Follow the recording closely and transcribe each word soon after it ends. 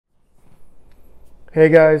Hey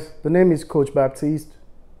guys, the name is Coach Baptiste.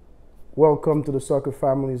 Welcome to the Soccer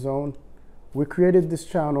Family Zone. We created this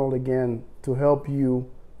channel again to help you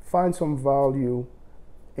find some value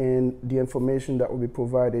in the information that will be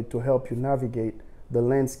provided to help you navigate the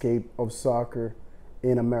landscape of soccer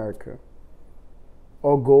in America.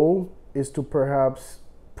 Our goal is to perhaps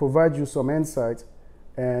provide you some insights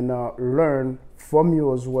and learn from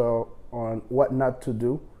you as well on what not to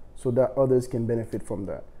do so that others can benefit from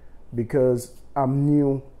that. Because I'm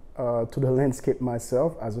new to the landscape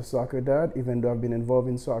myself as a soccer dad, even though I've been involved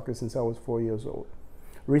in soccer since I was 4 years old.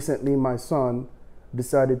 Recently, my son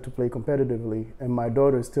decided to play competitively, and my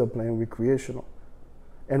daughter is still playing recreational.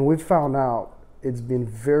 And we found out it's been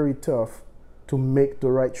very tough to make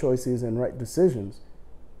the right choices and right decisions,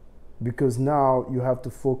 because now you have to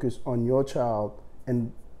focus on your child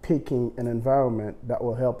and picking an environment that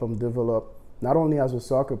will help them develop not only as a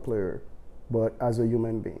soccer player, but as a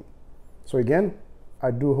human being. So again,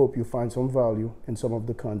 I do hope you find some value in some of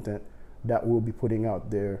the content that we'll be putting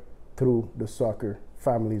out there through the Soccer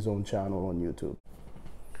Family Zone channel on YouTube.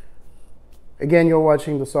 Again, you're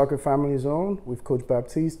watching the Soccer Family Zone with Coach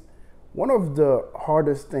Baptiste. One of the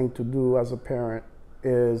hardest things to do as a parent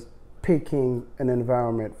is picking an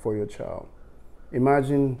environment for your child.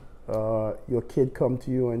 Imagine your kid come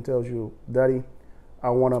to you and tells you, "Daddy,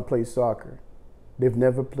 I want to play soccer." They've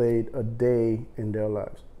never played a day in their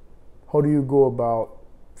lives. How do you go about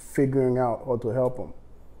figuring out how to help them?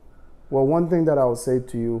 Well, one thing that I would say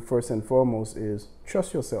to you first and foremost is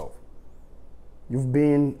trust yourself. You've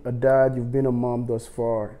been a dad, you've been a mom thus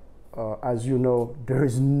far. As you know, there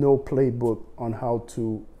is no playbook on how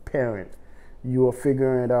to parent. You are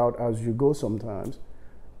figuring it out as you go sometimes.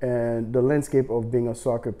 And the landscape of being a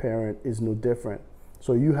soccer parent is no different.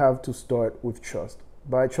 So you have to start with trust.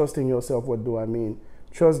 By trusting yourself, what do I mean?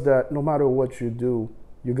 Trust that no matter what you do,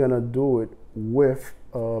 you're gonna do it with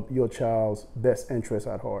your child's best interest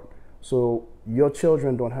at heart. So your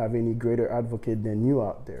children don't have any greater advocate than you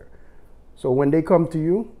out there. So when they come to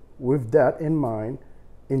you with that in mind,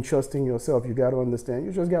 in trusting yourself, you gotta understand,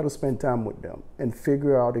 you just gotta spend time with them and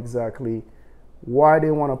figure out exactly why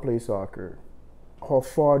they wanna play soccer, how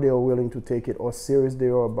far they are willing to take it, or serious they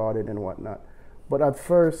are about it and whatnot. But at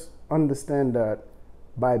first, understand that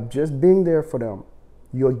by just being there for them,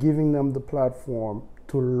 you're giving them the platform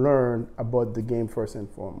to learn about the game first and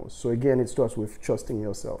foremost. So again, it starts with trusting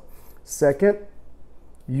yourself. Second,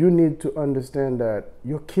 you need to understand that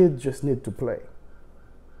your kids just need to play.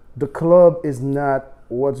 The club is not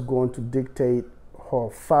what's going to dictate how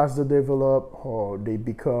fast they develop, how they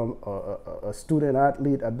become a student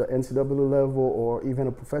athlete at the NCAA level or even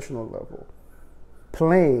a professional level.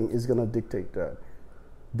 Playing is going to dictate that.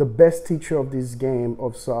 The best teacher of this game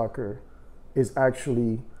of soccer is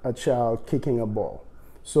actually a child kicking a ball.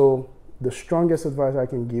 So the strongest advice I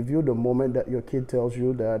can give you, the moment that your kid tells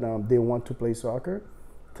you that they want to play soccer,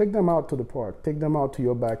 take them out to the park, take them out to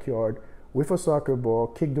your backyard with a soccer ball,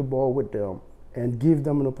 kick the ball with them, and give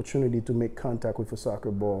them an opportunity to make contact with a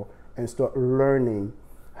soccer ball and start learning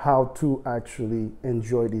how to actually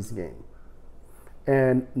enjoy this game.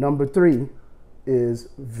 And number 3 is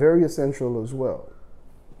very essential as well.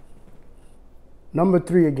 Number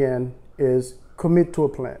 3 again is commit to a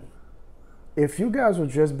plan. If you guys are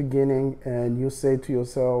just beginning and you say to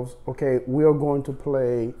yourselves, okay, we are going to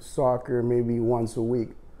play soccer maybe once a week,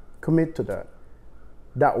 commit to that.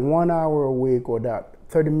 That 1 hour a week or that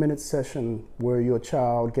 30-minute session where your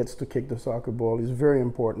child gets to kick the soccer ball is very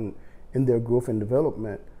important in their growth and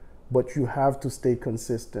development, but you have to stay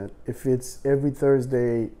consistent. If it's every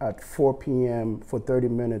Thursday at 4 p.m. for 30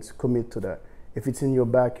 minutes, commit to that. If it's in your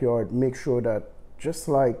backyard, make sure that just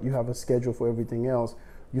like you have a schedule for everything else,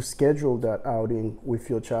 you schedule that outing with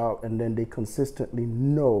your child and then they consistently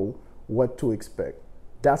know what to expect.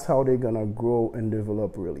 That's how they're gonna grow and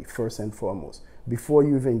develop really, first and foremost. Before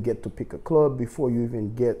you even get to pick a club, before you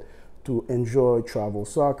even get to enjoy travel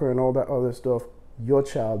soccer and all that other stuff, your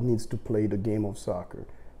child needs to play the game of soccer.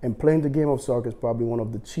 And playing the game of soccer is probably one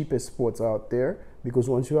of the cheapest sports out there, because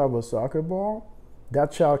once you have a soccer ball,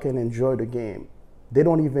 that child can enjoy the game. They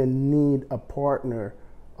don't even need a partner,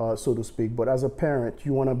 so to speak. But as a parent,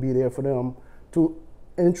 you want to be there for them to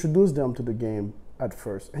introduce them to the game at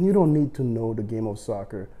first. And you don't need to know the game of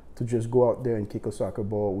soccer to just go out there and kick a soccer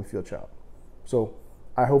ball with your child. So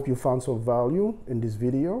I hope you found some value in this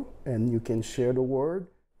video and you can share the word.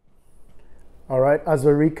 All right, as a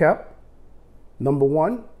recap, number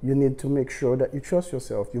 1, you need to make sure that you trust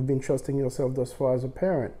yourself. You've been trusting yourself thus far as a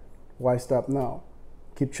parent. Why stop now?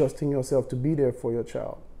 Keep trusting yourself to be there for your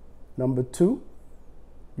child. Number 2,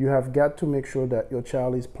 you have got to make sure that your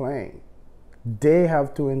child is playing. They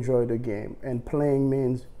have to enjoy the game, and playing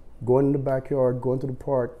means going in the backyard, going to the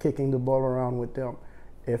park, kicking the ball around with them.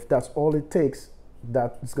 If that's all it takes,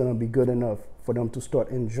 that's going to be good enough for them to start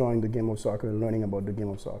enjoying the game of soccer and learning about the game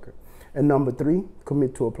of soccer. And number 3,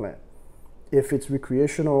 commit to a plan. If it's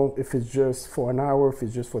recreational, if it's just for an hour, if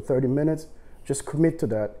it's just for 30 minutes, just commit to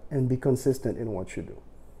that and be consistent in what you do.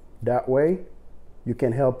 That way, you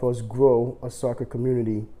can help us grow a soccer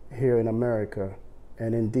community here in America,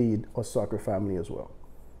 and indeed a soccer family as well.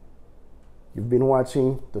 You've been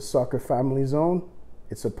watching the Soccer Family Zone.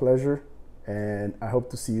 It's a pleasure, and I hope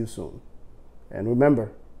to see you soon. And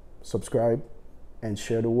remember, subscribe and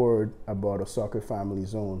share the word about a Soccer Family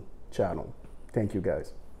Zone channel. Thank you,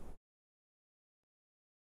 guys.